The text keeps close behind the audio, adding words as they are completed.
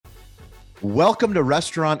Welcome to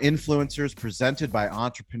Restaurant Influencers presented by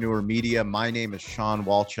Entrepreneur Media. My name is Sean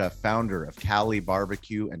Walcha, founder of Cali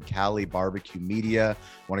Barbecue and Cali Barbecue Media. I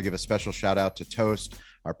want to give a special shout out to Toast,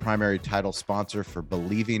 our primary title sponsor, for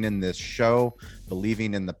believing in this show,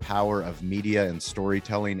 believing in the power of media and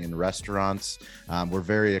storytelling in restaurants. We're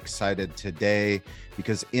very excited today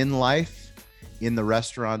because in life, in the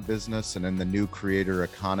restaurant business, and in the new creator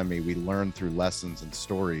economy, we learn through lessons and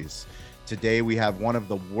stories. Today, we have one of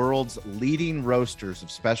the world's leading roasters of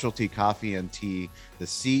specialty coffee and tea, the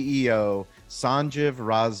CEO, Sanjiv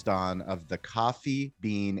Razdan of the Coffee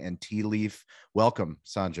Bean and Tea Leaf. Welcome,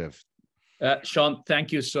 Sanjiv. Sean,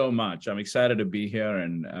 thank you so much. I'm excited to be here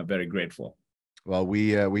and very grateful. Well,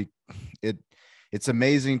 it's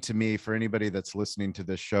amazing to me, for anybody that's listening to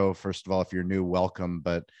this show. First of all, if you're new, welcome,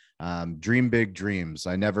 but dream big dreams.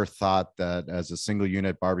 I never thought that as a single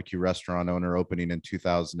unit barbecue restaurant owner opening in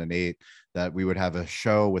 2008, that we would have a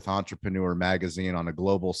show with Entrepreneur Magazine on a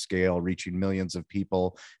global scale, reaching millions of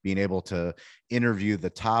people, being able to interview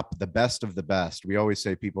the best of the best. We always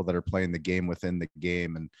say people that are playing the game within the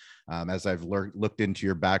game. And as I've looked into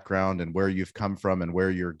your background and where you've come from and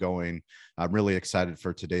where you're going, I'm really excited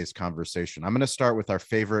for today's conversation. I'm going to start with our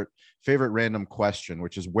favorite random question,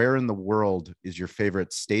 which is, where in the world is your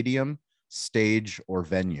favorite stadium, stage, or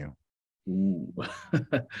venue? Ooh.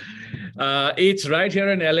 It's right here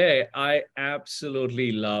in LA. I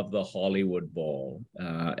absolutely love the Hollywood Bowl.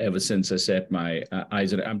 Ever since I set my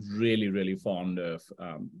eyes on it, I'm really, really fond of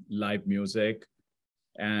live music.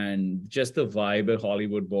 And just the vibe at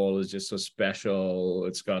Hollywood Bowl is just so special.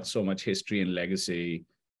 It's got so much history and legacy.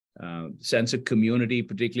 Sense of community,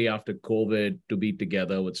 particularly after COVID, to be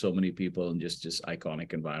together with so many people and just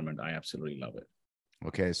iconic environment. I absolutely love it.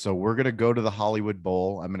 Okay, so we're going to go to the Hollywood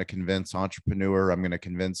Bowl. I'm going to convince Entrepreneur. I'm going to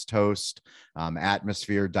convince Toast,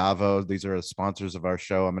 Atmosphere, Davo. These are the sponsors of our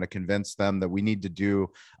show. I'm going to convince them that we need to do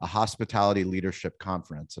a hospitality leadership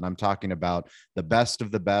conference. And I'm talking about the best of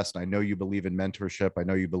the best. I know you believe in mentorship. I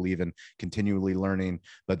know you believe in continually learning.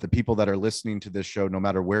 But the people that are listening to this show, no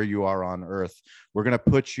matter where you are on earth, we're going to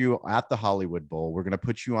put you at the Hollywood Bowl. We're going to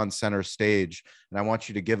put you on center stage. And I want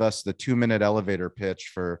you to give us the 2-minute elevator pitch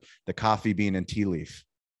for the Coffee Bean and Tea Leaf.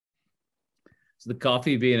 So the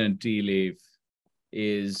Coffee Bean and Tea Leaf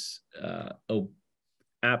is a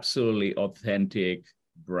absolutely authentic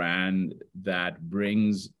brand that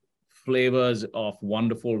brings flavors of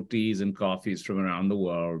wonderful teas and coffees from around the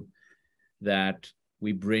world that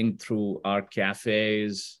we bring through our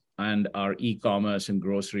cafes and our e-commerce and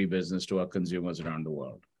grocery business to our consumers around the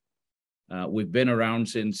world. We've been around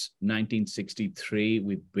since 1963.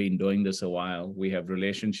 We've been doing this a while. We have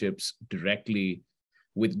relationships directly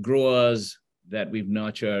with growers that we've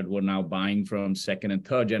nurtured. We're now buying from second and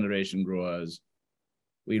third generation growers.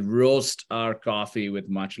 We roast our coffee with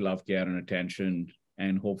much love, care, and attention.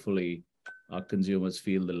 And hopefully our consumers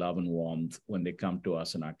feel the love and warmth when they come to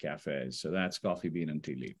us in our cafes. So that's Coffee Bean and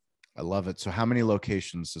Tea Leaf. I love it. So how many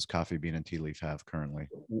locations does Coffee Bean and Tea Leaf have currently?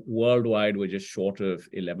 Worldwide, we're just short of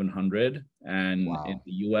 1,100. And wow. In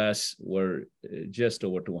the US, we're just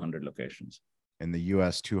over 200 locations. In the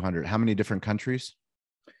US, 200. How many different countries?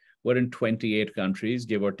 We're in 28 countries,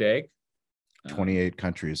 give or take. 28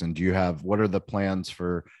 countries. And what are the plans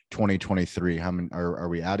for 2023? How many are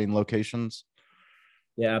we adding locations?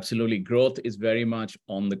 Yeah, absolutely. Growth is very much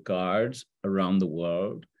on the cards around the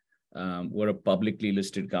world. We're a publicly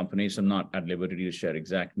listed company, so I'm not at liberty to share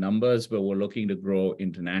exact numbers, but we're looking to grow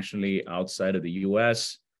internationally outside of the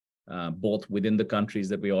US, both within the countries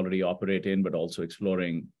that we already operate in, but also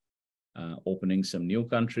exploring opening some new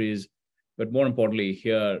countries. But more importantly,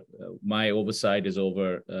 here, my oversight is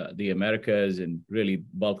over the Americas, and really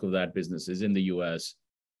bulk of that business is in the US,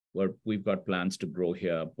 where we've got plans to grow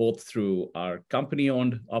here, both through our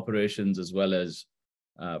company-owned operations as well as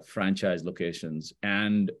franchise locations.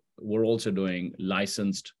 And we're also doing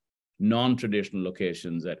licensed, non-traditional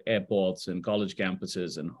locations at airports and college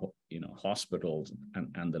campuses and hospitals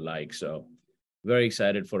and the like. So very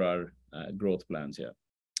excited for our growth plans here.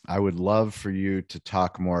 I would love for you to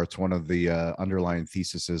talk more. It's one of the underlying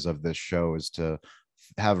theses of this show, is to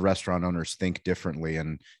have restaurant owners think differently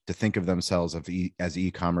and to think of themselves as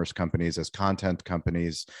e-commerce companies, as content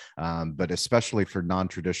companies, but especially for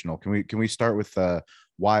non-traditional. Can we start with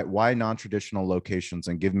why non-traditional locations,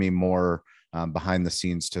 and give me more behind the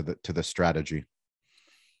scenes to the strategy?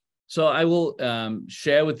 So I will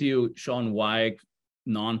share with you, Sean, why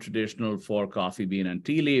non-traditional for Coffee Bean and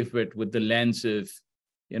Tea Leaf, but with the lens of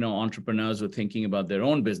entrepreneurs who are thinking about their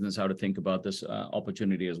own business, how to think about this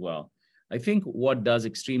opportunity as well. I think what does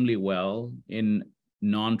extremely well in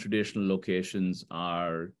non-traditional locations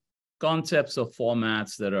are concepts or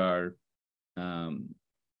formats that are um,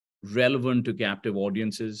 relevant to captive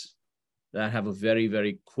audiences, that have a very,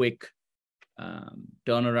 very quick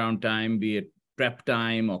turnaround time, be it prep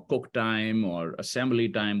time or cook time or assembly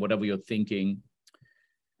time, whatever you're thinking,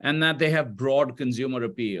 and that they have broad consumer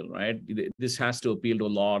appeal, right? This has to appeal to a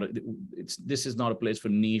lot. This is not a place for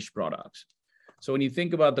niche products. So when you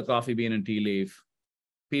think about the coffee bean and tea leaf,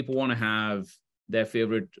 people want to have their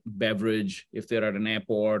favorite beverage if they're at an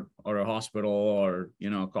airport or a hospital or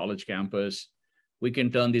a college campus. We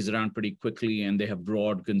can turn these around pretty quickly, and they have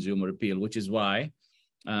broad consumer appeal, which is why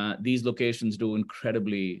these locations do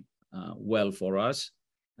incredibly well for us.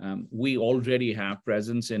 We already have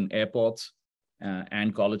presence in airports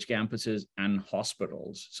and college campuses and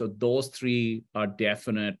hospitals. So those three are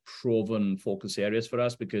definite proven focus areas for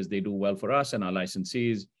us because they do well for us and our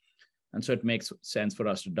licensees. And so it makes sense for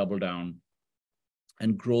us to double down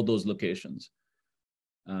and grow those locations.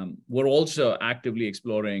 We're also actively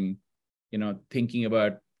exploring, thinking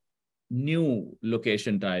about new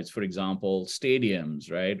location types, for example,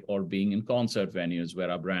 stadiums, right? Or being in concert venues where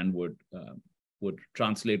our brand would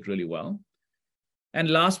translate really well. And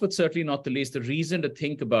last but certainly not the least, the reason to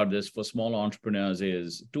think about this for small entrepreneurs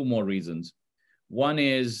is two more reasons. One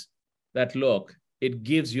is that, look, it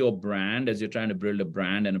gives your brand, as you're trying to build a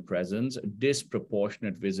brand and a presence,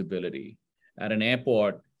 disproportionate visibility. At an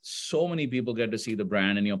airport, so many people get to see the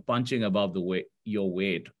brand, and you're punching above your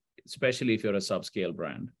weight, especially if you're a subscale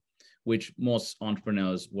brand, which most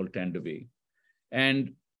entrepreneurs will tend to be.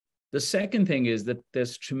 And the second thing is that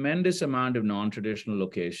there's tremendous amount of non-traditional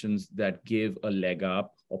locations that give a leg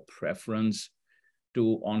up or preference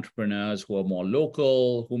to entrepreneurs who are more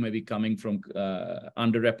local, who may be coming from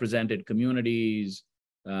underrepresented communities,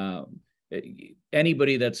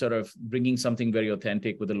 anybody that's sort of bringing something very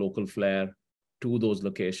authentic with a local flair to those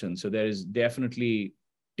locations. So there is definitely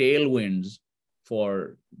tailwinds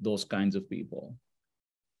for those kinds of people.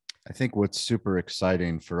 I think what's super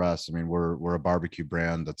exciting for us, I mean, we're a barbecue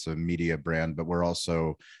brand that's a media brand, but we're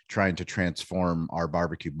also trying to transform our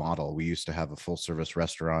barbecue model. We used to have a full service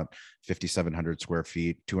restaurant, 5,700 square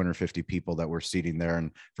feet, 250 people that were seating there.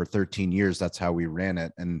 And for 13 years, that's how we ran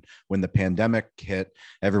it. And when the pandemic hit,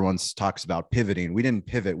 everyone talks about pivoting. We didn't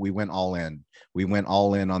pivot. We went all in. We went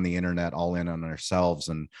all in on the internet, all in on ourselves.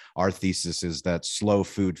 And our thesis is that slow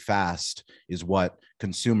food fast is what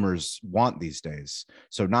consumers want these days.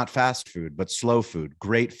 So not fast food, but slow food,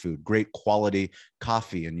 great quality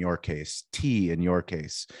coffee in your case, tea in your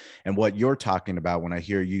case. And what you're talking about when I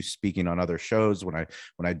hear you speaking on other shows, when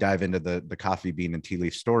I dive into the coffee bean and tea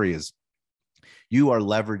leaf story, is you are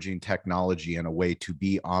leveraging technology in a way to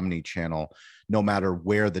be omni-channel no matter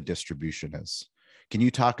where the distribution is. Can you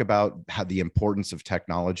talk about how the importance of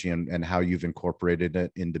technology and how you've incorporated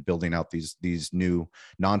it into building out these new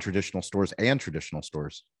non-traditional stores and traditional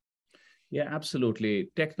stores? Yeah, absolutely.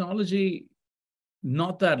 Technology,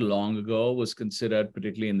 not that long ago, was considered,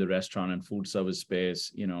 particularly in the restaurant and food service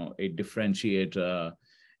space, a differentiator.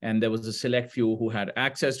 And there was a select few who had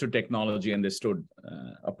access to technology, and they stood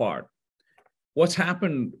apart. What's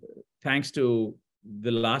happened, thanks to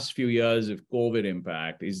the last few years of COVID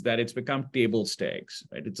impact, is that it's become table stakes,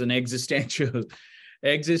 right? It's an existential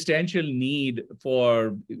need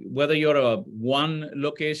for whether you're a one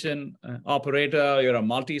location operator, you're a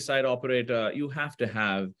multi-site operator, you have to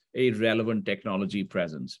have a relevant technology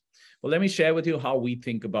presence. Well, let me share with you how we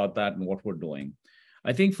think about that and what we're doing.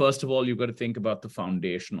 I think, first of all, you've got to think about the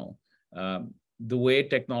foundational. The way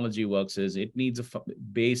technology works is it needs a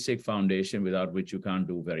basic foundation without which you can't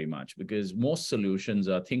do very much, because most solutions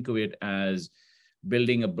think of it as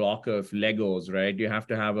building a block of Legos, right? You have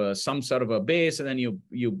to have some sort of a base, and then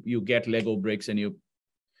you get Lego bricks and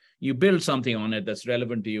you build something on it that's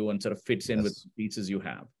relevant to you and sort of fits in with the pieces you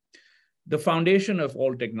have. The foundation of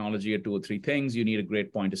all technology are two or three things. You need a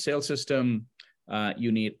great point of sale system.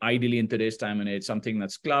 You need, ideally in today's time and age, something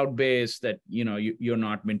that's cloud-based, that you're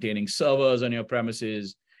not maintaining servers on your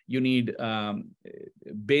premises. You need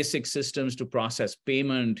basic systems to process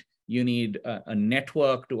payment. You need a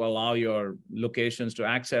network to allow your locations to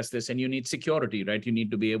access this, and you need security, right? You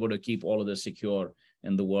need to be able to keep all of this secure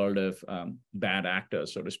in the world of bad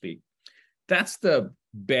actors, so to speak. That's the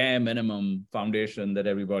bare minimum foundation that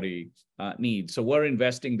everybody needs. So we're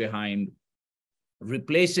investing behind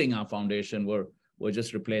replacing our foundation. We're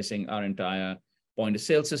just replacing our entire point of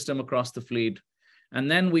sale system across the fleet.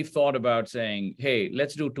 And then we've thought about saying, hey,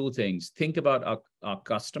 let's do two things. Think about our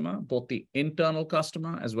customer, both the internal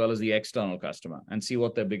customer as well as the external customer, and see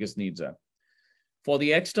what their biggest needs are. For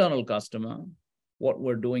the external customer, what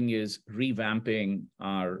we're doing is revamping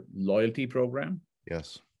our loyalty program.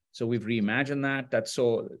 Yes. So we've reimagined that.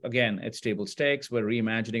 So again, it's table stakes. We're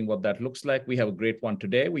reimagining what that looks like. We have a great one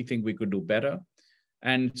today. We think we could do better.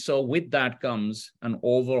 And so with that comes an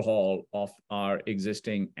overhaul of our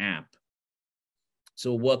existing app.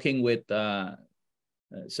 So working with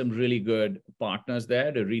some really good partners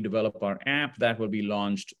there to redevelop our app that will be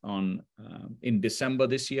launched in December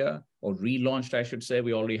this year, or relaunched, I should say.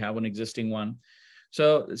 We already have an existing one.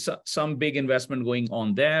 So some big investment going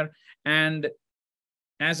on there. And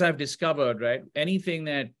as I've discovered, right,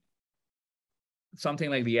 something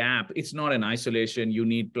like the app, it's not in isolation. You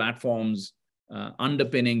need platforms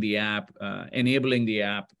underpinning the app, enabling the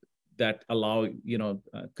app that allow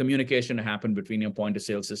communication to happen between your point of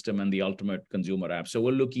sale system and the ultimate consumer app. So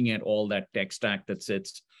we're looking at all that tech stack that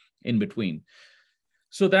sits in between.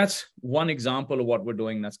 So that's one example of what we're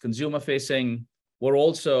doing that's consumer facing. We're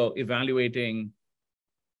also evaluating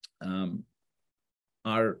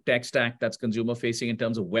our tech stack that's consumer facing in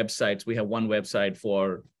terms of websites. We have one website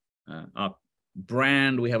for our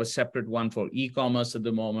brand. We have a separate one for e-commerce at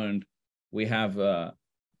the moment. We have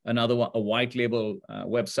another one, a white label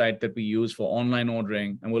website that we use for online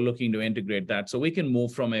ordering, and we're looking to integrate that. So we can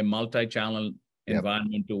move from a multi-channel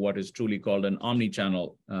environment to what is truly called an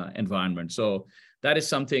omni-channel environment. So that is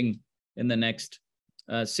something in the next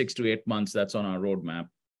 6 to 8 months that's on our roadmap.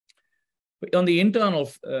 But on the internal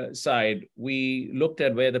side, we looked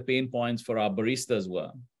at where the pain points for our baristas were.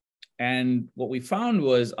 And what we found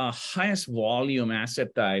was our highest volume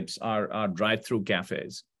asset types are our drive-through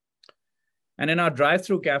cafes. And in our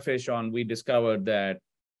drive-through cafe, Sean, we discovered that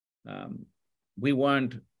we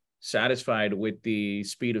weren't satisfied with the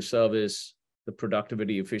speed of service, the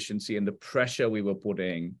productivity, efficiency, and the pressure we were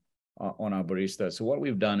putting on our baristas. So what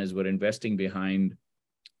we've done is we're investing behind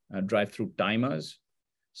drive-through timers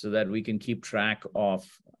so that we can keep track of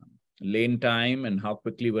lane time and how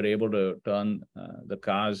quickly we're able to turn the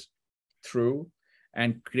cars through,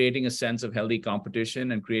 and creating a sense of healthy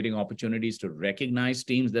competition and creating opportunities to recognize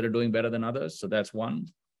teams that are doing better than others. So that's one.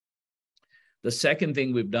 The second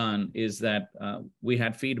thing we've done is that we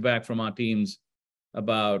had feedback from our teams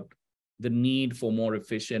about the need for more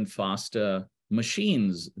efficient, faster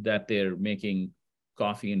machines that they're making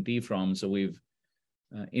coffee and tea from. So we've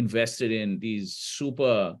invested in these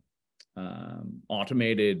super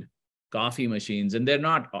automated coffee machines, and they're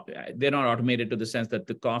not automated to the sense that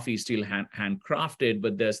the coffee is still handcrafted,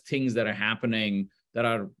 but there's things that are happening that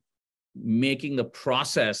are making the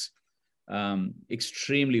process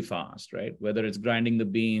extremely fast, right? Whether it's grinding the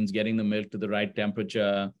beans, getting the milk to the right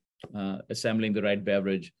temperature, assembling the right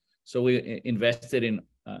beverage. So we invested in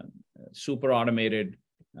super automated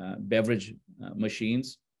beverage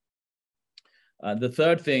machines. The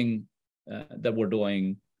third thing that we're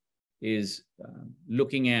doing is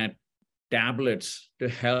looking at tablets to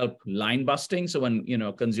help line busting. So when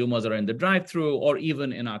consumers are in the drive-through or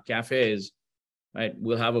even in our cafes, right,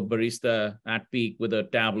 we'll have a barista at peak with a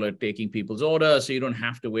tablet taking people's orders. So you don't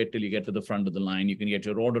have to wait till you get to the front of the line. You can get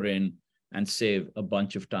your order in and save a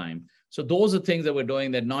bunch of time. So those are things that we're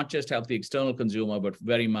doing that not just help the external consumer, but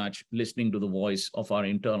very much listening to the voice of our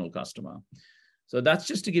internal customer. So that's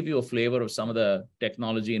just to give you a flavor of some of the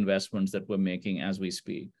technology investments that we're making as we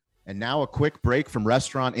speak. And now a quick break from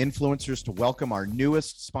Restaurant Influencers to welcome our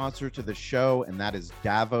newest sponsor to the show, and that is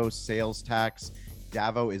Davo Sales Tax.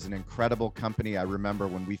 Davo is an incredible company. I remember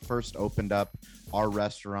when we first opened up our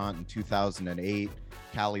restaurant in 2008,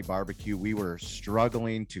 Cali Barbecue, we were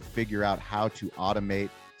struggling to figure out how to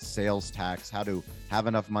automate sales tax, how to have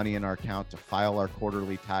enough money in our account to file our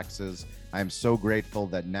quarterly taxes. I am so grateful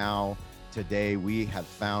that now today we have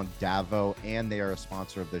found Davo, and they are a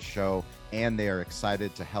sponsor of this show, and they are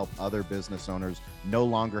excited to help other business owners no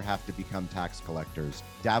longer have to become tax collectors.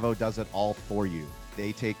 Davo does it all for you.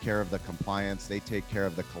 They take care of the compliance, they take care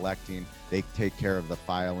of the collecting, they take care of the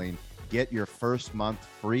filing. Get your first month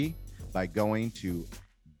free by going to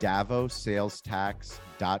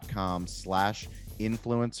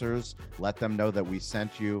davosalestax.com/influencers. Let them know that we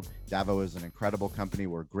sent you. Davo is an incredible company.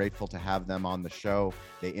 We're grateful to have them on the show.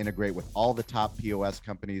 They integrate with all the top POS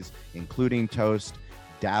companies, including Toast.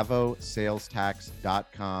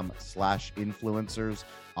 davosalestax.com/influencers.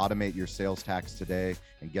 Automate your sales tax today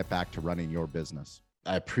and get back to running your business.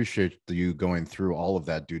 I appreciate you going through all of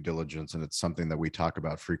that due diligence, and it's something that we talk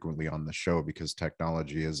about frequently on the show because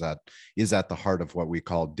technology is at the heart of what we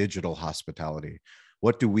call digital hospitality.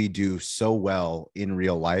 what do we do so well in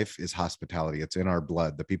real life is hospitality. It's in our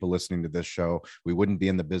blood. The people listening to this show, we wouldn't be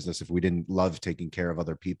in the business if we didn't love taking care of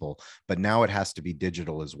other people. But now it has to be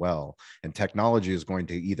digital as well. And technology is going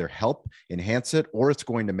to either help enhance it or it's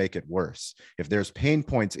going to make it worse. If there's pain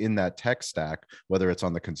points in that tech stack, whether it's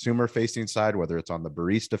on the consumer facing side, whether it's on the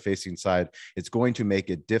barista facing side, it's going to make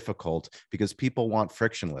it difficult because people want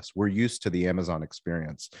frictionless. We're used to the Amazon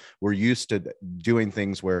experience. We're used to doing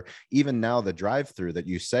things where even now the drive-through that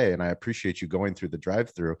you say, and I appreciate you going through the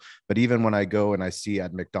drive-through, but even when I go and I see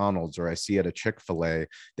at McDonald's or I see at a Chick-fil-A,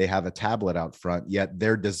 they have a tablet out front, yet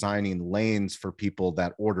they're designing lanes for people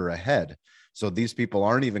that order ahead. So these people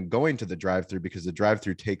aren't even going to the drive-through because the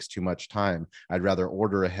drive-through takes too much time. I'd rather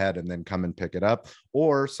order ahead and then come and pick it up.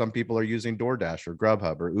 Or some people are using DoorDash or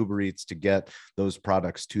Grubhub or Uber Eats to get those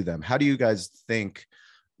products to them. How do you guys think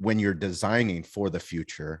when you're designing for the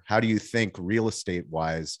future? How do you think real estate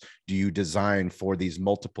wise, do you design for these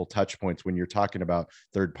multiple touch points when you're talking about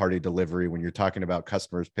third-party delivery, when you're talking about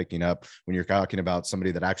customers picking up, when you're talking about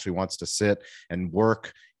somebody that actually wants to sit and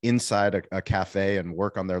work inside a cafe and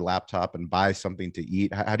work on their laptop and buy something to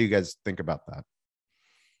eat? How do you guys think about that?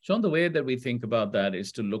 Sean, the way that we think about that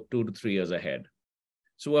is to look 2 to 3 years ahead.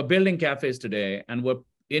 So we're building cafes today and we're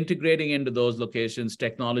integrating into those locations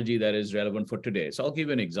technology that is relevant for today. So I'll give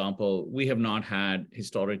you an example. We have not had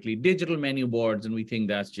historically digital menu boards, and we think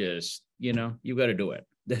that's just, you got to do it.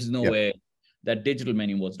 There's no way that digital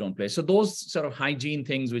menu boards don't play. So those sort of hygiene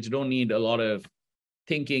things, which don't need a lot of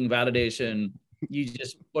thinking, validation, you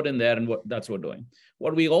just put in there, and that's what we're doing.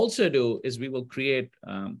 What we also do is we will create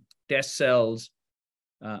test cells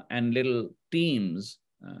and little teams,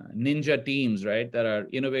 ninja teams, right? That are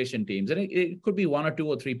innovation teams. And it could be 1 or 2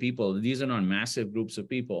 or 3 people. These are not massive groups of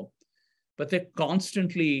people, but they're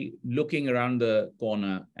constantly looking around the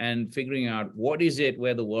corner and figuring out what is it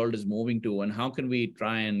where the world is moving to and how can we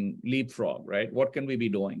try and leapfrog, right? What can we be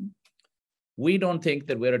doing? We don't think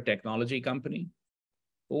that we're a technology company,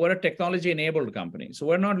 but we're a technology-enabled company. So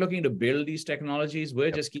we're not looking to build these technologies.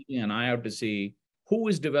 We're just keeping an eye out to see who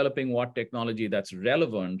is developing what technology that's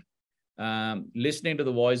relevant, listening to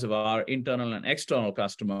the voice of our internal and external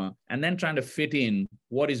customer, and then trying to fit in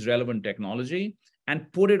what is relevant technology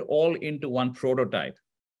and put it all into one prototype.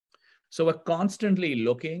 So we're constantly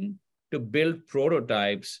looking to build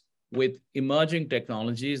prototypes with emerging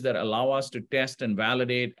technologies that allow us to test and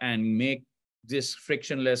validate and make this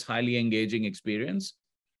frictionless, highly engaging experience.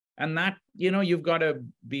 And that, you've got to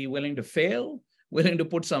be willing to fail, willing to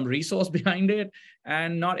put some resource behind it,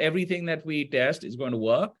 and not everything that we test is going to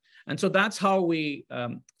work. And so that's how we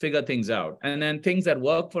figure things out. And then things that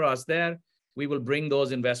work for us there, we will bring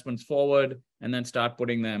those investments forward and then start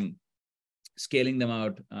putting them, scaling them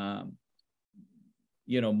out,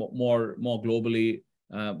 more globally,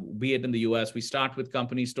 be it in the US. We start with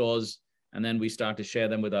company stores, and then we start to share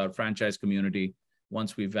them with our franchise community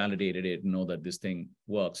once we've validated it and know that this thing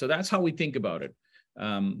works. So that's how we think about it.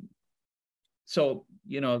 So,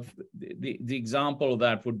 the example of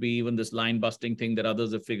that would be even this line busting thing that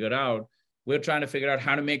others have figured out. We're trying to figure out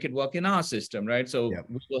how to make it work in our system, right? So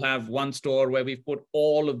we'll have one store where we've put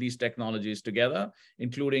all of these technologies together,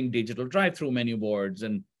 including digital drive-through menu boards.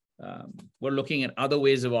 And we're looking at other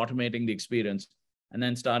ways of automating the experience and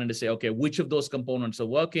then starting to say, okay, which of those components are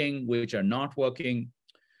working, which are not working.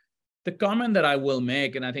 The comment that I will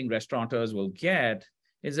make, and I think restaurateurs will get,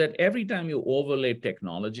 is that every time you overlay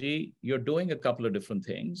technology, you're doing a couple of different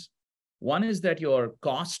things. One is that your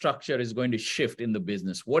cost structure is going to shift in the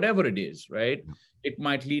business, whatever it is, right? It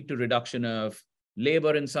might lead to reduction of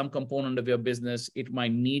labor in some component of your business. It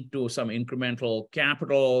might need to some incremental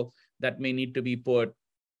capital that may need to be put,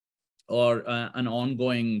 or an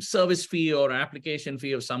ongoing service fee or application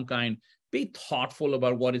fee of some kind. Be thoughtful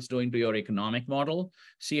about what it's doing to your economic model.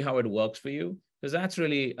 See how it works for you, because that's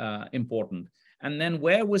really important. And then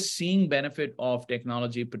where we're seeing benefit of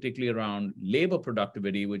technology, particularly around labor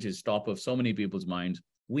productivity, which is top of so many people's minds,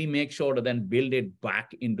 we make sure to then build it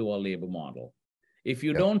back into our labor model. If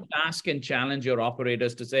you don't ask and challenge your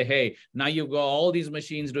operators to say, hey, now you've got all these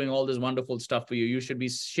machines doing all this wonderful stuff for you, you should be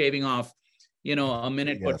shaving off, a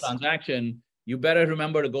minute per transaction, you better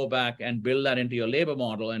remember to go back and build that into your labor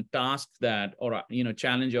model and task that, or,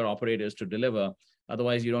 challenge your operators to deliver.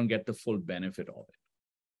 Otherwise, you don't get the full benefit of it.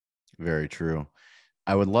 Very true.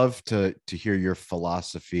 I would love to hear your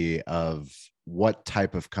philosophy of what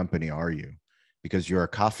type of company are you? Because you're a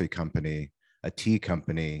coffee company, a tea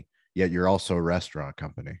company, yet you're also a restaurant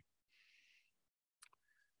company.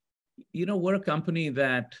 We're a company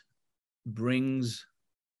that brings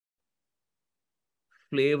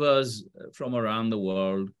flavors from around the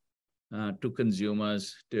world to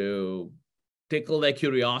consumers to tickle their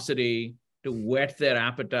curiosity, to whet their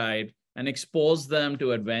appetite, and expose them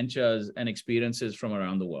to adventures and experiences from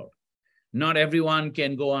around the world. Not everyone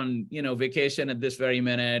can go on, vacation at this very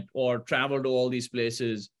minute or travel to all these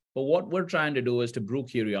places. But what we're trying to do is to brew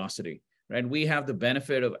curiosity, right? We have the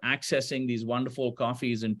benefit of accessing these wonderful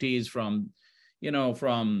coffees and teas from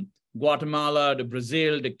Guatemala to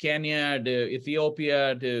Brazil to Kenya to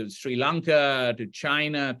Ethiopia to Sri Lanka to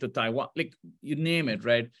China to Taiwan, like you name it,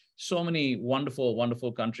 right? So many wonderful,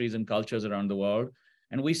 wonderful countries and cultures around the world.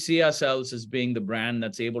 And we see ourselves as being the brand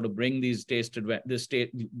that's able to bring these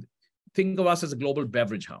think of us as a global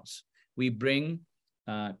beverage house. We bring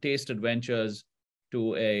taste adventures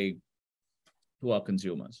to our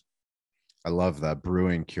consumers. I love that,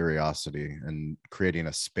 brewing curiosity and creating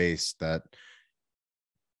a space that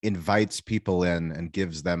invites people in and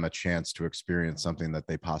gives them a chance to experience something that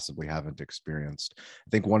they possibly haven't experienced. I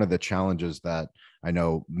think one of the challenges that I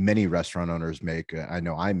know many restaurant owners make, I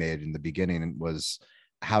know I made in the beginning, was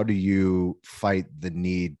how do you fight the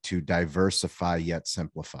need to diversify yet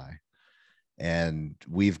simplify? And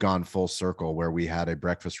we've gone full circle where we had a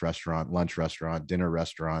breakfast restaurant, lunch restaurant, dinner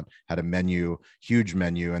restaurant, had a menu, huge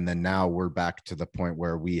menu. And then now we're back to the point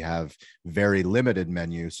where we have very limited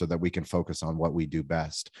menu so that we can focus on what we do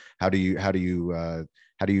best. How do you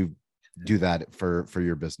do that for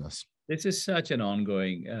your business? This is such an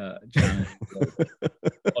ongoing challenge.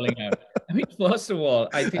 Calling out. I mean, first of all,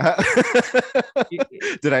 I think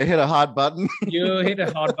did I hit a hot button? You hit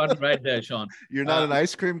a hot button right there, Sean. You're not an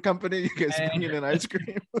ice cream company. You guys bring in ice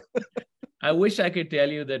cream. I wish I could tell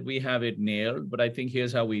you that we have it nailed, but I think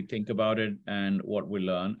here's how we think about it and what we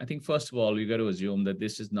learn. I think first of all, you got to assume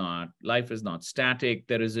that life is not static.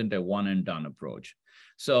 There isn't a one and done approach.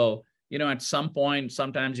 So, at some point,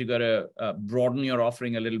 sometimes you got to broaden your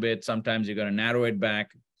offering a little bit. Sometimes you got to narrow it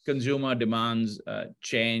back. Consumer demands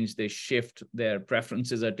change, they shift, their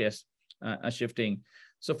preferences are shifting.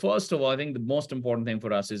 So first of all, I think the most important thing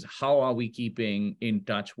for us is how are we keeping in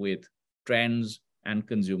touch with trends and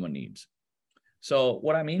consumer needs? So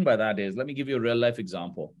what I mean by that is, let me give you a real life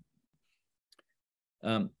example.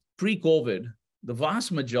 Pre-COVID, the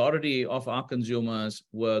vast majority of our consumers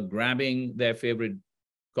were grabbing their favorite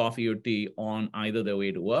coffee or tea on either their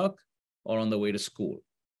way to work or on the way to school,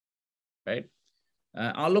 right?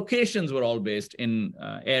 Our locations were all based in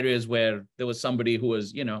areas where there was somebody who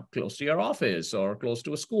was, close to your office or close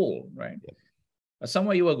to a school, right? Yeah.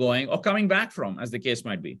 Somewhere you were going or coming back from, as the case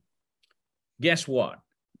might be. Guess what?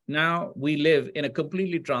 Now we live in a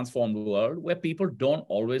completely transformed world where people don't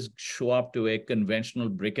always show up to a conventional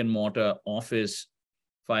brick and mortar office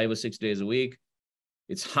 5 or 6 days a week.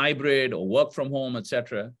 It's hybrid or work from home,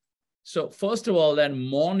 etc. So first of all, that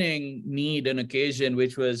morning need and occasion,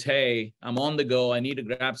 which was, hey, I'm on the go, I need to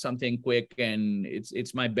grab something quick, and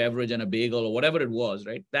it's my beverage and a bagel or whatever it was,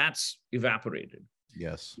 right? That's evaporated.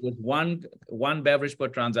 Yes. With one beverage per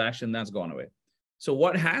transaction, that's gone away. So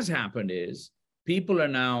what has happened is people are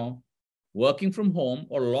now working from home,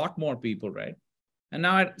 or a lot more people, right? And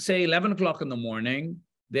now at, say, 11 o'clock in the morning,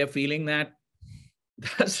 they're feeling that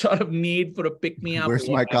sort of need for a pick-me-up. Where's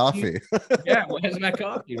my coffee? Yeah, where's my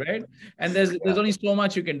coffee, right? And there's only so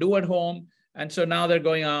much you can do at home. And so now they're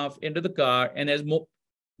going off into the car, and there's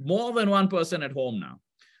more than one person at home now.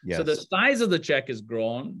 Yes. So the size of the check has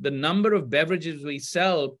grown. The number of beverages we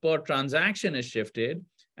sell per transaction has shifted.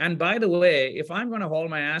 And by the way, if I'm going to haul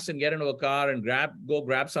my ass and get into a car and go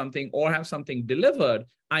grab something or have something delivered,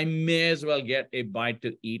 I may as well get a bite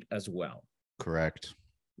to eat as well. Correct.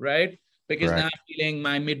 Right? Because now I'm feeling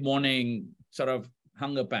my mid-morning sort of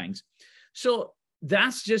hunger pangs. So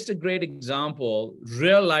that's just a great example,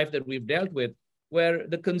 real life that we've dealt with, where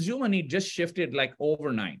the consumer need just shifted like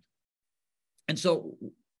overnight. And so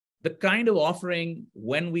the kind of offering,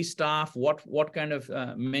 when we staff, what kind of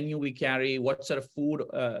menu we carry, what sort of food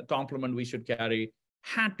complement we should carry,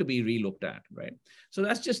 had to be relooked at, right? So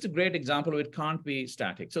that's just a great example of it can't be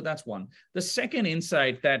static. So that's one. The second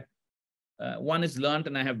insight that one is learned,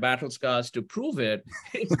 and I have battle scars to prove it,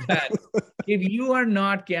 is that if you are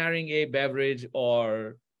not carrying a beverage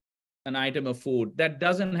or an item of food that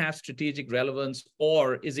doesn't have strategic relevance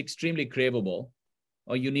or is extremely craveable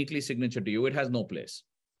or uniquely signature to you, it has no place.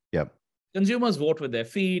 Yep. Consumers vote with their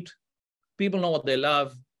feet. People know what they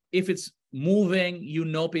love. If it's moving,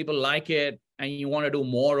 people like it, and you want to do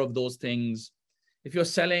more of those things. If you're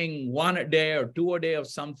selling 1 a day or 2 a day of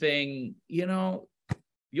something,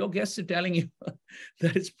 your guests are telling you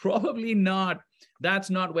that it's probably that's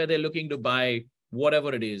not where they're looking to buy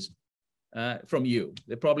whatever it is from you.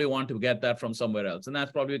 They probably want to get that from somewhere else. And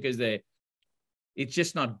that's probably because it's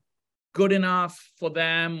just not good enough for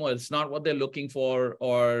them, or it's not what they're looking for,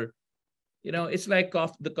 or it's like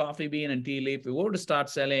the coffee bean and tea leaf. If we were to start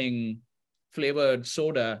selling flavored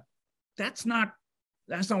soda, that's not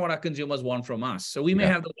what our consumers want from us. So we may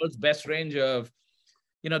have the world's best range of,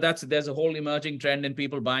 there's a whole emerging trend in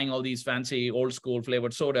people buying all these fancy old school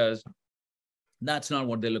flavored sodas. That's not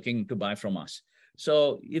what they're looking to buy from us.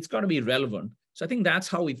 So it's got to be relevant. So I think that's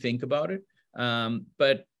how we think about it.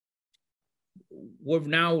 But we've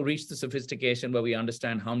now reached the sophistication where we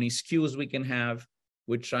understand how many SKUs we can have.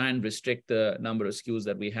 We try and restrict the number of SKUs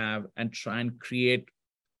that we have and try and create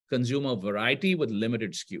consumer variety with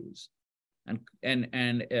limited SKUs. And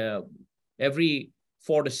every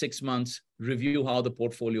 4 to 6 months, review how the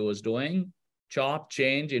portfolio is doing, chop,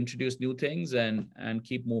 change, introduce new things, and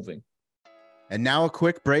keep moving. And now a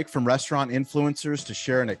quick break from restaurant influencers to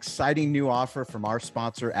share an exciting new offer from our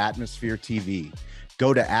sponsor, Atmosphere TV.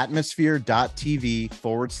 Go to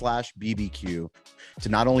atmosphere.tv/BBQ to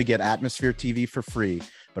not only get Atmosphere TV for free,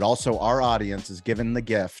 but also our audience is given the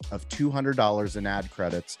gift of $200 in ad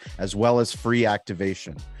credits, as well as free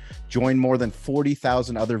activation. Join more than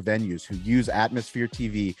 40,000 other venues who use Atmosphere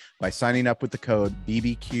TV by signing up with the code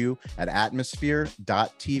BBQ at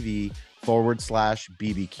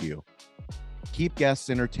atmosphere.tv/BBQ. Keep guests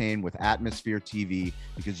entertained with Atmosphere TV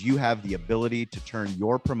because you have the ability to turn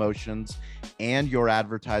your promotions and your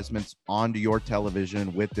advertisements onto your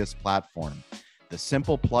television with this platform. The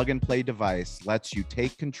simple plug and play device lets you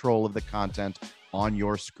take control of the content on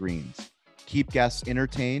your screens. Keep guests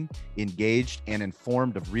entertained, engaged, and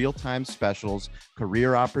informed of real-time specials,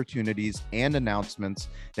 career opportunities, and announcements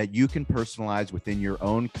that you can personalize within your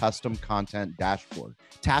own custom content dashboard.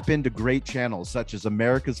 Tap into great channels such as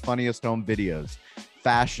America's Funniest Home Videos,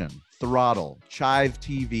 Fashion, Throttle, Chive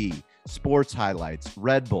TV, Sports Highlights,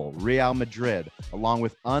 Red Bull, Real Madrid, along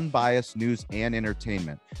with unbiased news and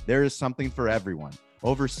entertainment. There is something for everyone.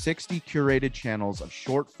 Over 60 curated channels of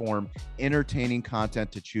short-form, entertaining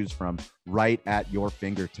content to choose from right at your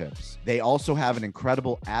fingertips. They also have an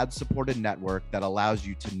incredible ad-supported network that allows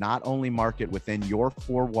you to not only market within your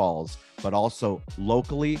 4 walls, but also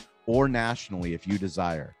locally or nationally if you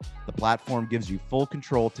desire. The platform gives you full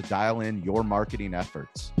control to dial in your marketing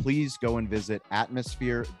efforts. Please go and visit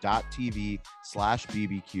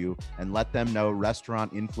atmosphere.tv/BBQ and let them know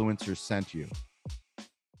Restaurant Influencers sent you.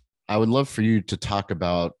 I would love for you to talk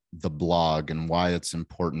about the blog and why it's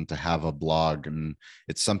important to have a blog. And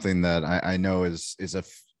it's something that I know is a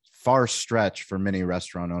far stretch for many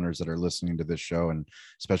restaurant owners that are listening to this show, and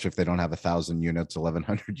especially if they don't have 1,000 units,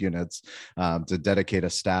 1,100 units, to dedicate a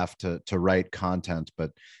staff to write content.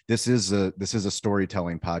 But this is a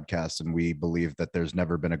storytelling podcast, and we believe that there's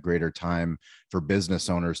never been a greater time for business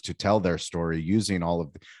owners to tell their story using all of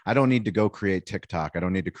I don't need to go create TikTok. I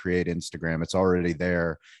don't need to create Instagram. It's already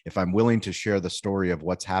there. If I'm willing to share the story of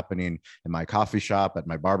what's happening in my coffee shop, at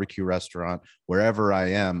my barbecue restaurant, wherever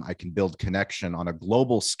I am, I can build connection on a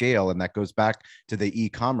global scale. And that goes back to the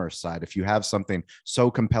e-commerce side. If you have something so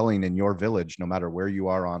compelling in your village, no matter where you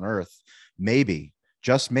are on earth, maybe,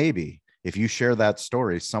 just maybe, if you share that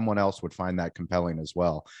story, someone else would find that compelling as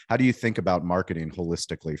well. How do you think about marketing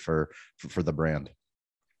holistically for the brand?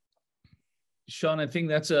 Sean, I think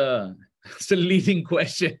that's a leading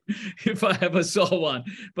question if I ever saw one,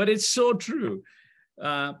 but it's so true.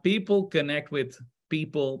 People connect with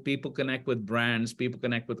people connect with brands, people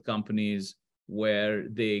connect with companies where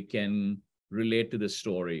they can relate to the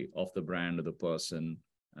story of the brand or the person.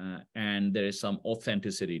 And there is some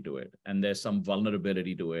authenticity to it, and there's some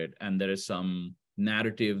vulnerability to it, and there is some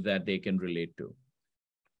narrative that they can relate to.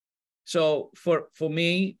 So for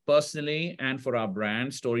me personally, and for our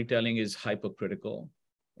brand, storytelling is hypercritical.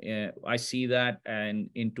 I see that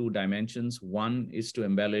in 2 dimensions. One is to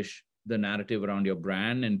embellish the narrative around your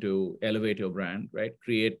brand and to elevate your brand, right?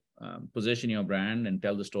 Position your brand and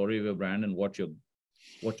tell the story of your brand and what your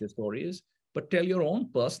story is, but tell your own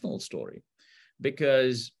personal story.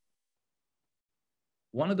 Because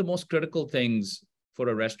one of the most critical things for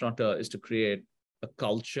a restaurateur is to create a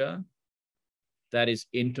culture that is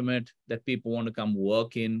intimate, that people want to come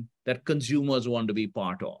work in, that consumers want to be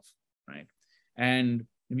part of, right? And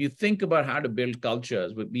if you think about how to build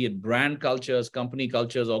cultures, be it brand cultures, company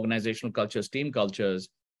cultures, organizational cultures, team cultures,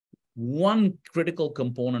 one critical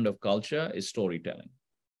component of culture is storytelling.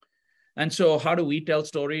 And so how do we tell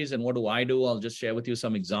stories and what do I do? I'll just share with you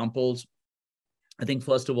some examples. I think,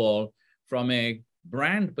 first of all, from a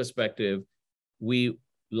brand perspective, we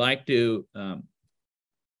like to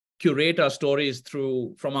curate our stories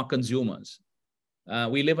from our consumers.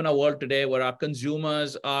 We live in a world today where our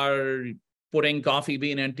consumers are putting coffee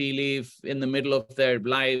bean and tea leaf in the middle of their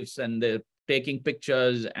lives, and they're taking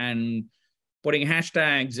pictures and putting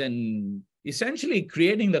hashtags and essentially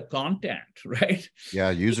creating the content, right? Yeah,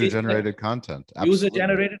 user-generated content. Absolutely.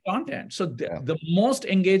 User-generated content. So Yeah. the most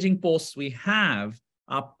engaging posts we have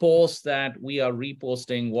are posts that we are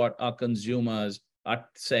reposting what our consumers are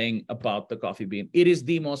saying about the coffee bean. It is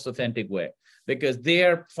the most authentic way because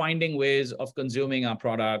they're finding ways of consuming our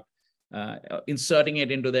product, inserting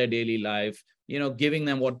it into their daily life, giving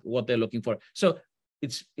them what they're looking for. So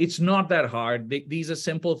it's not that hard. These are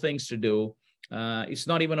simple things to do. It's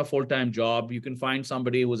not even a full-time job. You can find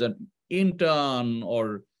somebody who's an intern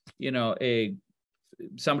or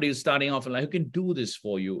somebody who's starting off in life who can do this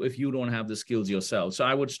for you if you don't have the skills yourself. So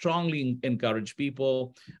I would strongly encourage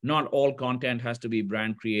people. Not all content has to be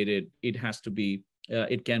brand created. It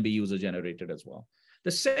can be user generated as well.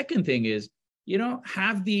 The second thing is,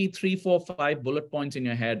 have the 3, 4, 5 bullet points in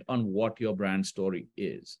your head on what your brand story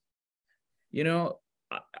is.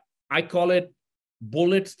 I call it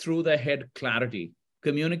bullets through the head clarity.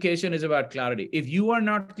 Communication is about clarity. If you are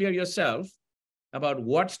not clear yourself about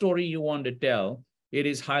what story you want to tell, it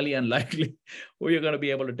is highly unlikely where you're going to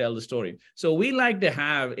be able to tell the story. So we like to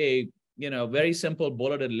have a very simple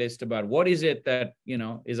bulleted list about what is it that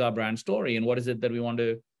is our brand story and what is it that we want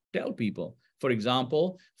to tell people. For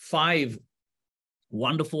example, 5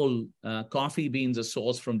 wonderful coffee beans are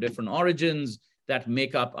sourced from different origins that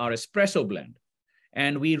make up our espresso blend.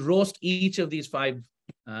 And we roast each of these 5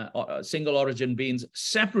 single origin beans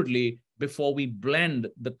separately before we blend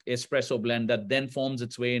the espresso blend that then forms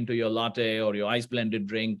its way into your latte or your ice blended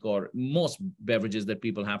drink or most beverages that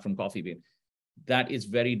people have from coffee bean. That is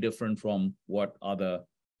very different from what other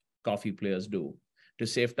coffee players do. To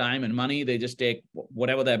save time and money, they just take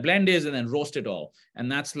whatever their blend is and then roast it all. And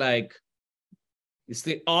that's it's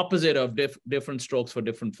the opposite of different strokes for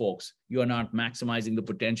different folks. You are not maximizing the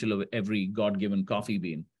potential of every God-given coffee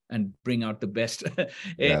bean and bring out the best in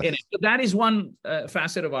it. So that is one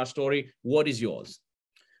facet of our story. What is yours?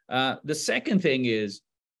 The second thing is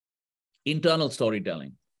internal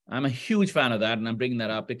storytelling. I'm a huge fan of that, and I'm bringing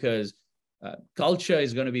that up because culture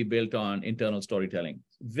is going to be built on internal storytelling.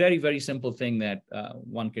 Very, very simple thing that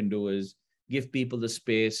one can do is give people the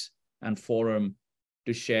space and forum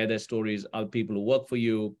to share their stories, other people who work for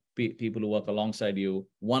you, people who work alongside you.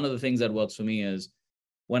 One of the things that works for me is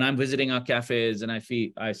when I'm visiting our cafes and I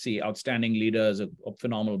see outstanding leaders or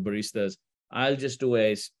phenomenal baristas, I'll just do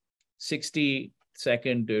a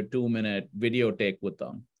 60-second to 2-minute video take with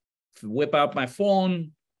them. Whip out my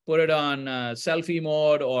phone, put it on selfie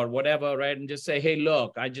mode or whatever, right? And just say, hey,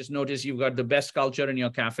 look, I just noticed you've got the best culture in your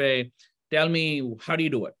cafe. Tell me, how do you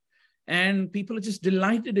do it? And people are just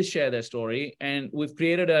delighted to share their story. And we've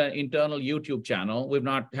created an internal YouTube channel. We've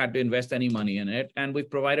not had to invest any money in it. And we've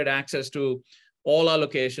provided access to all our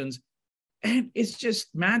locations. And it's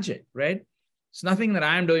just magic, right? It's nothing that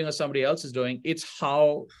I'm doing or somebody else is doing. It's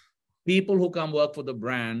how people who come work for the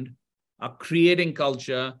brand are creating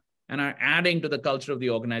culture and are adding to the culture of the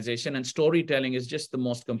organization. And storytelling is just the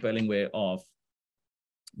most compelling way of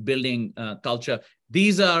building culture.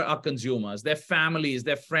 These are our consumers, their families,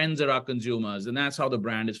 their friends are our consumers, and that's how the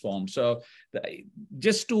brand is formed. So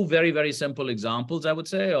just 2 very, very simple examples, I would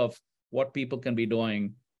say, of what people can be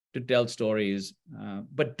doing to tell stories,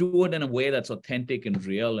 but do it in a way that's authentic and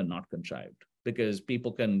real and not contrived, because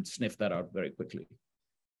people can sniff that out very quickly.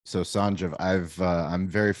 So Sanjiv, I'm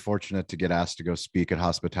very fortunate to get asked to go speak at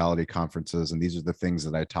hospitality conferences, and these are the things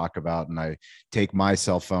that I talk about. And I take my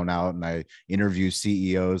cell phone out and I interview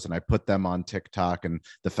CEOs and I put them on TikTok. And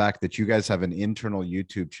the fact that you guys have an internal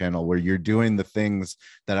YouTube channel where you're doing the things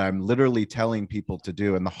that I'm literally telling people to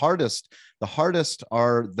do. And the hardest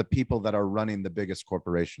are the people that are running the biggest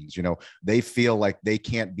corporations. They feel like they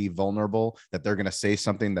can't be vulnerable, that they're going to say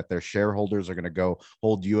something that their shareholders are going to go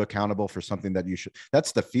hold you accountable for something that you should.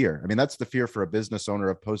 That's the fear. I mean, that's the fear for a business owner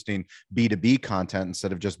of posting B2B content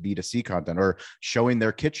instead of just B2C content, or showing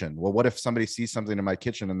their kitchen. Well, what if somebody sees something in my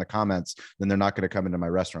kitchen in the comments, then they're not going to come into my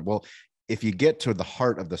restaurant. Well, if you get to the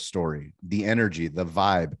heart of the story, the energy, the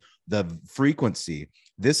vibe, the frequency,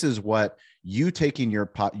 this is what you taking your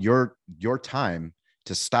time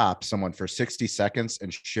to stop someone for 60 seconds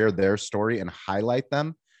and share their story and highlight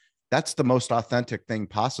them. That's the most authentic thing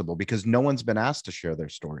possible, because no one's been asked to share their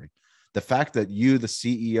story. The fact that you, the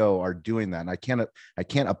CEO, are doing that, and I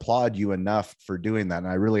can't applaud you enough for doing that. And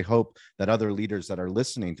I really hope that other leaders that are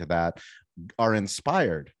listening to that are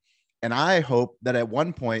inspired. And I hope that at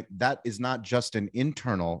one point that is not just an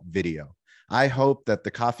internal video. I hope that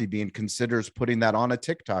the Coffee Bean considers putting that on a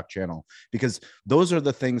TikTok channel, because those are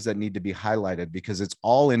the things that need to be highlighted, because it's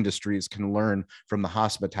all industries can learn from the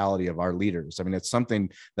hospitality of our leaders. I mean, it's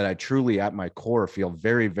something that I truly at my core feel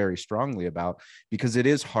very, very strongly about, because it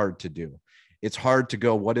is hard to do. it's hard to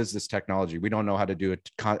go, what is this technology? We don't know how to do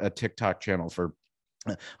a TikTok channel for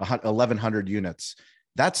 1,100 units.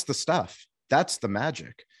 That's the stuff. That's the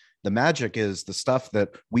magic. The magic is the stuff that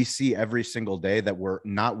we see every single day that we're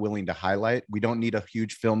not willing to highlight. We don't need a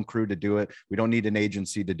huge film crew to do it. We don't need an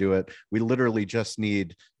agency to do it. We literally just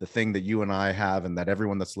need the thing that you and I have and that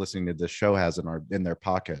everyone that's listening to this show has in their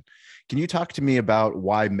pocket. Can you talk to me about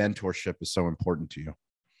why mentorship is so important to you?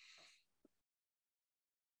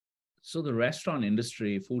 So the restaurant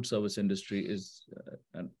industry, food service industry is,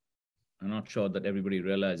 I'm not sure that everybody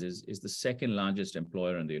realizes, is the second largest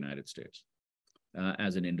employer in the United States.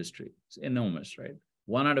 As an industry. It's enormous, right?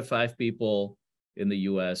 1 out of 5 people in the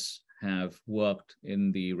US have worked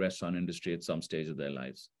in the restaurant industry at some stage of their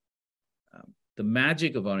lives. The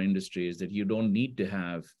magic of our industry is that you don't need to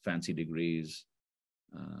have fancy degrees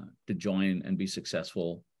to join and be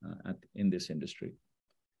successful in this industry.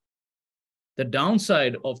 The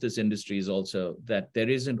downside of this industry is also that there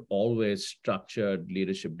isn't always structured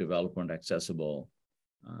leadership development accessible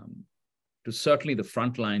to certainly the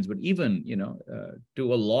front lines, but even,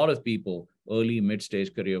 to a lot of people, early,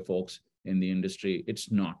 mid-stage career folks in the industry, it's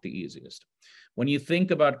not the easiest. When you think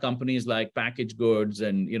about companies like packaged goods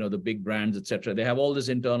and, the big brands, et cetera, they have all this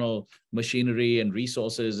internal machinery and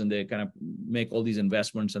resources, and they kind of make all these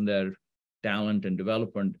investments in their talent and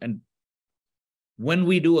development. And when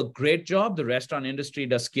we do a great job, the restaurant industry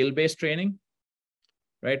does skill-based training,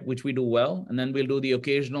 right, which we do well. And then we'll do the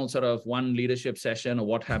occasional sort of one leadership session or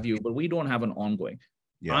what have you, but we don't have an ongoing.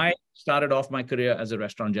 Yeah. I started off my career as a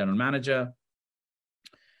restaurant general manager.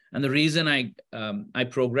 And the reason I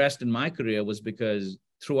progressed in my career was because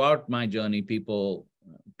throughout my journey, people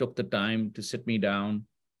took the time to sit me down,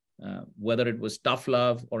 whether it was tough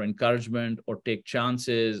love or encouragement or take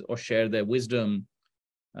chances or share their wisdom.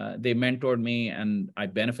 They mentored me and I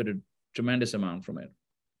benefited a tremendous amount from it.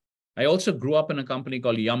 I also grew up in a company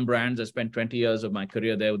called Yum Brands. I spent 20 years of my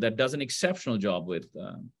career there that does an exceptional job with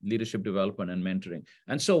leadership development and mentoring.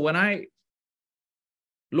 And so when I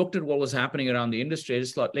looked at what was happening around the industry, I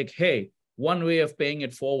just thought like, hey, one way of paying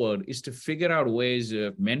it forward is to figure out ways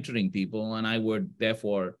of mentoring people. And I would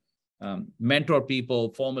therefore mentor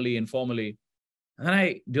people formally, informally. And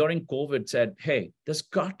I, during COVID, said, hey, there's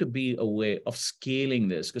got to be a way of scaling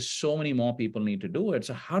this because so many more people need to do it.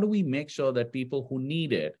 So how do we make sure that people who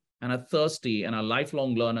need it and are thirsty and are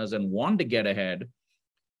lifelong learners and want to get ahead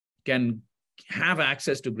can have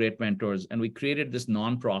access to great mentors? And we created this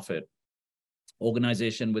nonprofit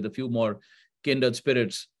organization with a few more kindred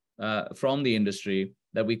spirits from the industry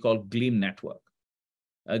that we call Gleam Network.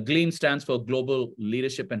 Gleam stands for Global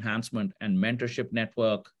Leadership Enhancement and Mentorship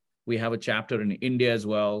Network. We have a chapter in India as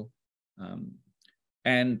well.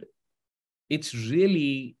 And it's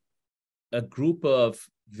really a group of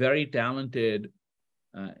very talented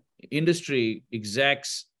industry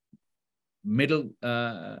execs, middle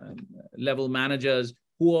level managers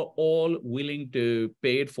who are all willing to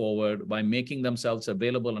pay it forward by making themselves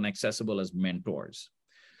available and accessible as mentors.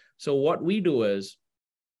 So what we do is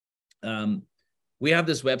we have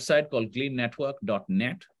this website called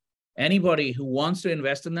gleamnetwork.net. Anybody who wants to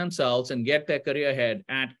invest in themselves and get their career ahead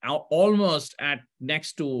at almost at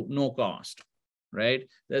next to no cost, right?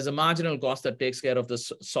 There's a marginal cost that takes care of the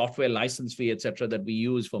software license fee, et cetera, that we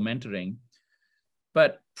use for mentoring.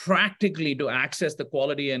 But practically to access the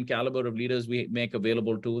quality and caliber of leaders we make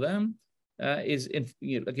available to them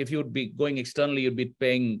like if you would be going externally, you'd be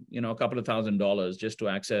paying, a couple of $1,000s just to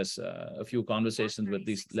access a few conversations with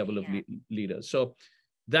these level of leaders. So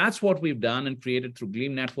that's what we've done and created through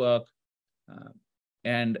Gleam Network.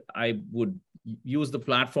 And I would use the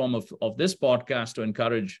platform of this podcast to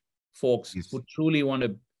encourage folks who truly want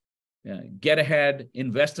to get ahead,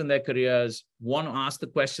 invest in their careers, want to ask the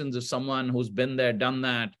questions of someone who's been there, done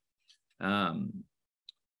that,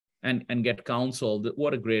 and get counsel.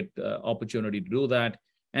 What a great opportunity to do that.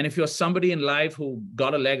 And if you're somebody in life who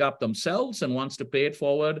got a leg up themselves and wants to pay it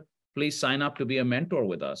forward, please sign up to be a mentor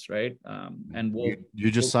with us, right? And you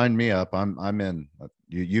just signed me up. I'm in.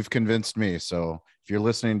 You've convinced me. So if you're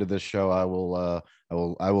listening to this show, I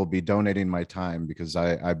will be donating my time because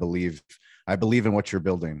I believe in what you're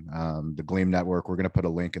building. The Gleam Network. We're going to put a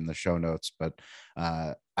link in the show notes, but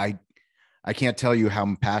I can't tell you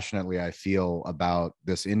how passionately I feel about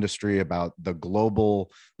this industry, about the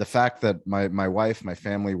fact that my wife, my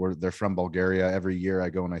family, they're from Bulgaria. Every year I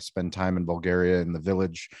go and I spend time in Bulgaria, in the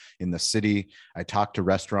village, in the city. I talk to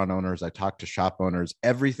restaurant owners. I talk to shop owners.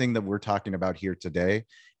 Everything that we're talking about here today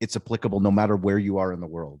it's applicable no matter where you are in the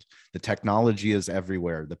world. The technology is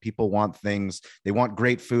everywhere. The people want things. They want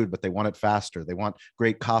great food, but they want it faster. They want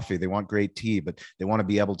great coffee. They want great tea, but they want to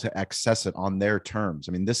be able to access it on their terms.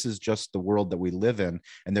 I mean, this is just the world that we live in.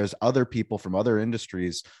 And there's other people from other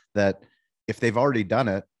industries that if they've already done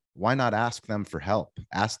it, why not ask them for help?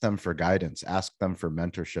 Ask them for guidance, ask them for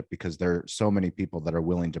mentorship, because there are so many people that are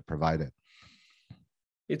willing to provide it.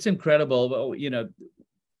 It's incredible. You know,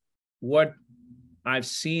 what I've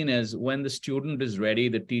seen is when the student is ready,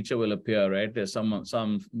 the teacher will appear, right? There's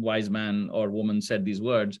some wise man or woman said these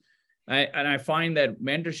words. I find that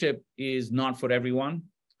mentorship is not for everyone,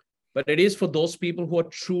 but it is for those people who are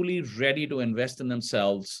truly ready to invest in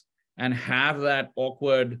themselves and have that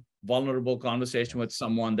awkward, vulnerable conversation with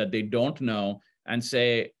someone that they don't know and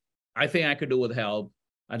say, I think I could do with help.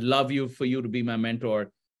 I'd love for you to be my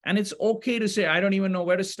mentor. And it's okay to say, I don't even know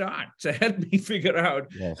where to start. So help me figure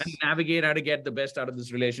out and navigate how to get the best out of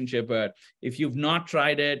this relationship. But if you've not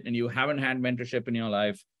tried it and you haven't had mentorship in your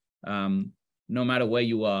life, no matter where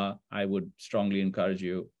you are, I would strongly encourage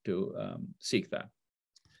you to seek that.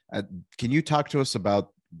 Can you talk to us about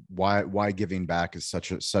why giving back is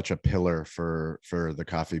such a pillar for the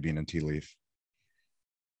Coffee Bean and Tea Leaf?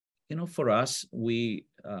 You know, for us, we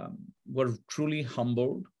were truly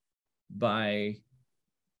humbled by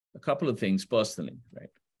a couple of things personally, right?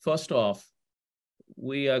 First off,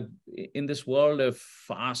 we are in this world of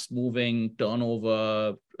fast moving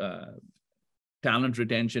turnover, talent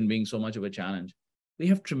retention being so much of a challenge. We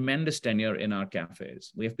have tremendous tenure in our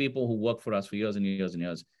cafes. We have people who work for us for years and years and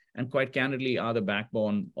years, and quite candidly are the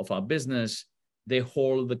backbone of our business. They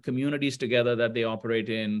hold the communities together that they operate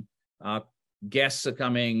in. Our guests are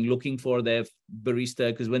coming, looking for their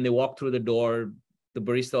barista, because when they walk through the door, the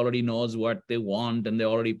barista already knows what they want and they're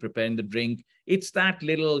already preparing the drink. It's that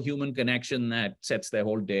little human connection that sets their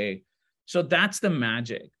whole day. So that's the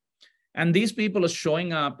magic. And these people are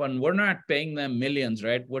showing up and we're not paying them millions,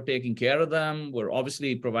 right? We're taking care of them. We're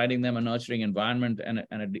obviously providing them a nurturing environment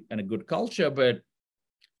and a good culture, but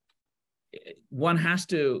one has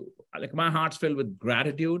to, like, my heart's filled with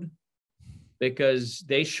gratitude because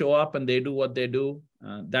they show up and they do what they do.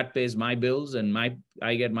 That pays my bills and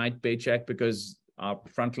I get my paycheck because our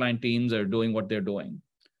frontline teams are doing what they're doing.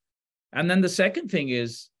 And then the second thing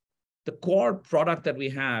is the core product that we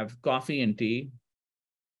have, coffee and tea,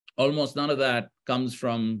 almost none of that comes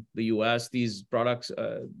from the US. These products,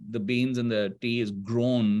 the beans and the tea is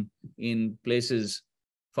grown in places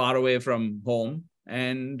far away from home.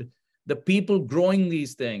 And the people growing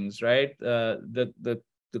these things, right? The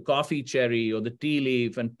coffee cherry or the tea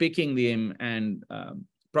leaf and picking them and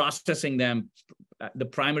processing them, the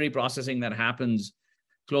primary processing that happens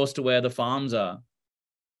close to where the farms are.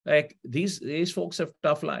 Like these folks have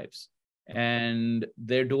tough lives and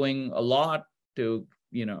they're doing a lot to,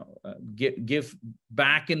 give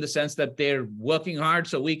back in the sense that they're working hard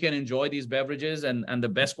so we can enjoy these beverages and the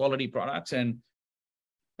best quality products. And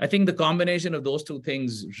I think the combination of those two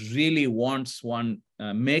things really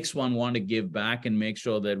makes one want to give back and make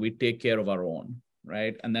sure that we take care of our own,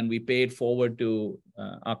 right? And then we pay it forward to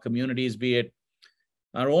our communities, be it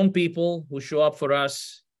our own people who show up for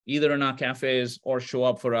us either in our cafes or show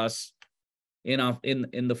up for us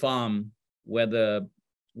in the farm where the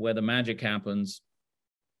magic happens.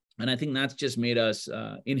 And I think that's just made us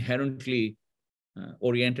inherently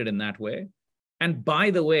oriented in that way. And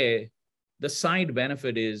by the way, the side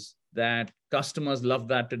benefit is that customers love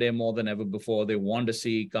that today more than ever before. They want to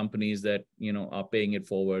see companies that, are paying it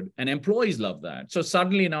forward, and employees love that. So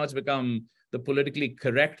suddenly now it's become the politically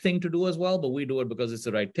correct thing to do as well, but we do it because it's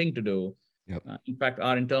the right thing to do. Yep. In fact,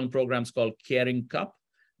 our internal program is called Caring Cup.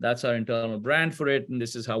 That's our internal brand for it. And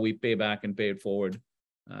this is how we pay back and pay it forward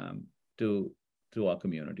to our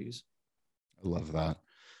communities. I love that.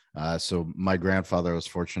 So my grandfather was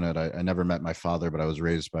fortunate. I never met my father, but I was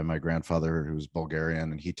raised by my grandfather, who was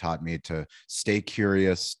Bulgarian, and he taught me to stay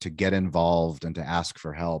curious, to get involved, and to ask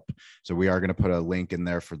for help. So we are going to put a link in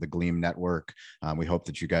there for the Gleam Network. We hope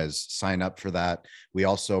that you guys sign up for that. We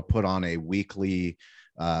also put on a weekly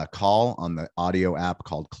call on the audio app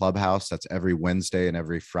called Clubhouse. That's every Wednesday and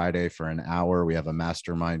every Friday for an hour. We have a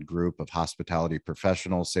mastermind group of hospitality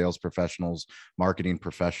professionals, sales professionals, marketing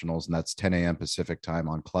professionals, and that's 10 a.m. Pacific time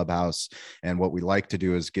on Clubhouse. And what we like to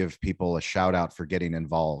do is give people a shout out for getting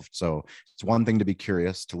involved. So it's one thing to be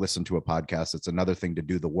curious, to listen to a podcast. It's another thing to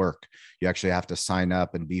do the work. You actually have to sign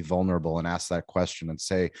up and be vulnerable and ask that question and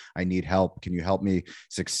say, I need help. Can you help me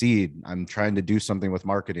succeed? I'm trying to do something with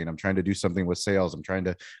marketing. I'm trying to do something with sales. I'm trying to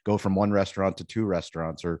to go from one restaurant to 2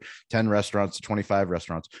 restaurants or 10 restaurants to 25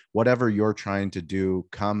 restaurants, whatever you're trying to do,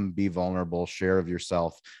 come be vulnerable, share of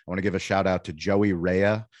yourself. I want to give a shout out to Joey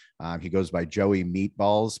Rea. He goes by Joey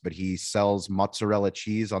Meatballs, but he sells mozzarella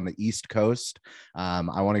cheese on the East Coast.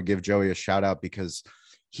 I want to give Joey a shout out because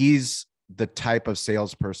he's the type of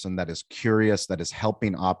salesperson that is curious, that is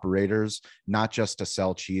helping operators, not just to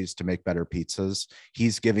sell cheese, to make better pizzas.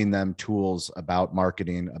 He's giving them tools about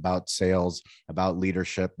marketing, about sales, about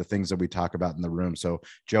leadership, the things that we talk about in the room. So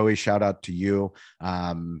Joey, shout out to you.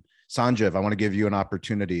 Sanjiv, I want to give you an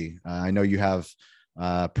opportunity. I know you have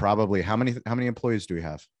probably, how many employees do we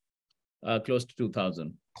have? Close to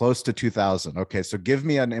 2,000. Close to 2,000. Okay. So give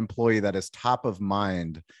me an employee that is top of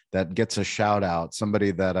mind, that gets a shout out,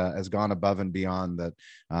 somebody that has gone above and beyond, that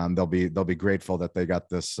they'll be grateful that they got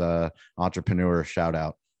this entrepreneur shout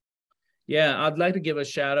out. Yeah, I'd like to give a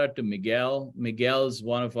shout out to Miguel. Miguel is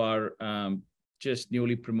one of our just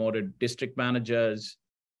newly promoted district managers.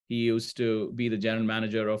 He used to be the general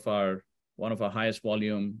manager of one of our highest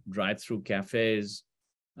volume drive-through cafes.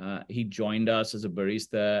 He joined us as a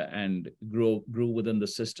barista and grew within the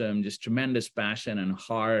system, just tremendous passion and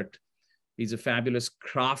heart. He's a fabulous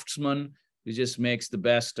craftsman. He just makes the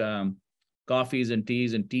best coffees and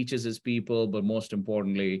teas and teaches his people. But most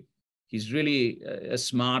importantly, he's really a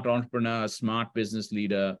smart entrepreneur, a smart business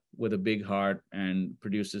leader with a big heart, and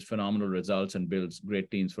produces phenomenal results and builds great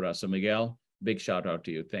teams for us. So Miguel, big shout out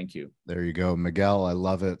to you. Thank you. There you go, Miguel. I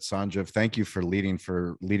love it. Sanjiv, thank you for leading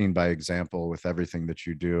by example with everything that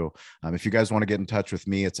you do. If you guys want to get in touch with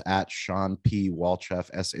me, it's at Shawn P.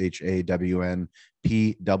 Walchef, ShawnPWalchef.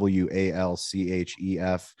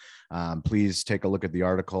 Please take a look at the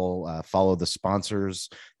article, follow the sponsors.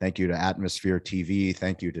 Thank you to Atmosphere TV.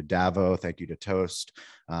 Thank you to Davo. Thank you to Toast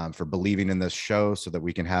for believing in this show so that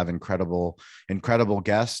we can have incredible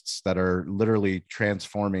guests that are literally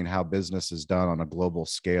transforming how business is done on a global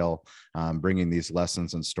scale, bringing these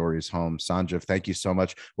lessons and stories home. Sanjiv, thank you so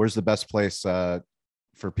much. Where's the best place for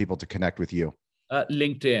people to connect with you?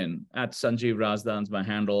 LinkedIn, at Sanjiv Razdan's my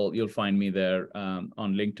handle. You'll find me there on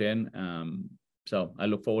LinkedIn. So I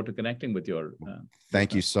look forward to connecting with your.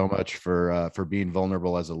 Thank you so much for being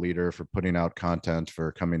vulnerable as a leader, for putting out content,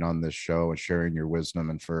 for coming on this show and sharing your wisdom,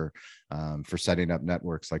 and for setting up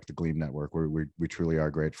networks like the Gleam Network. We truly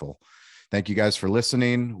are grateful. Thank you guys for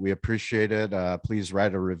listening. We appreciate it. Please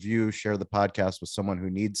write a review, share the podcast with someone who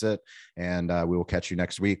needs it, and we will catch you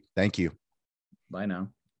next week. Thank you. Bye now.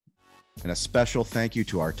 And a special thank you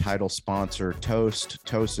to our title sponsor, Toast.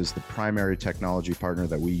 Toast is the primary technology partner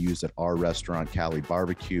that we use at our restaurant, Cali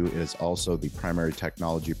Barbecue. It is also the primary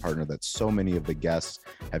technology partner that so many of the guests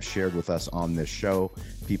have shared with us on this show.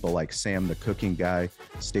 People like Sam the Cooking Guy,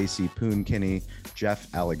 Stacy Poonkinney,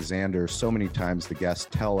 Jeff Alexander. So many times the guests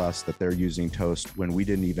tell us that they're using Toast when we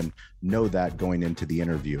didn't even know that going into the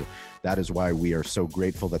interview. That is why we are so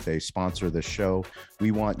grateful that they sponsor this show. We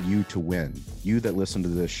want you to win. You that listen to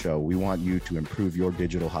this show, we want you to improve your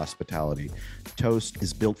digital hospitality. Toast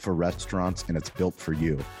is built for restaurants, and it's built for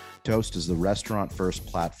you. Toast is the restaurant-first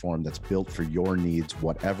platform that's built for your needs,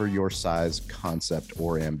 whatever your size, concept,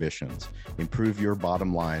 or ambitions. Improve your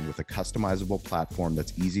bottom line with a customizable platform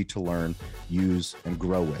that's easy to learn, use, and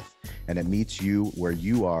grow with. And it meets you where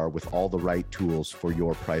you are with all the right tools for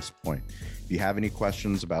your price point. If you have any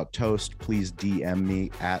questions about Toast, please DM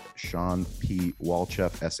me at Shawn P.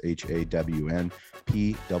 Walchef,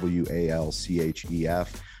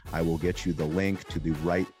 ShawnPWalchef. I will get you the link to the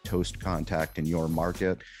right Toast contact in your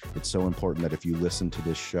market. It's so important that if you listen to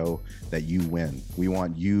this show, that you win. We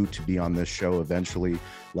want you to be on this show eventually.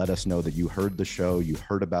 Let us know that you heard the show, you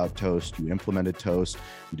heard about Toast, you implemented Toast,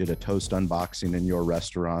 you did a Toast unboxing in your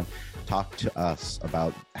restaurant. Talk to us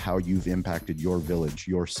about how you've impacted your village,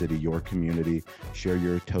 your city, your community. Share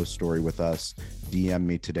your Toast story with us. DM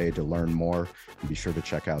me today to learn more, and be sure to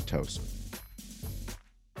check out Toast.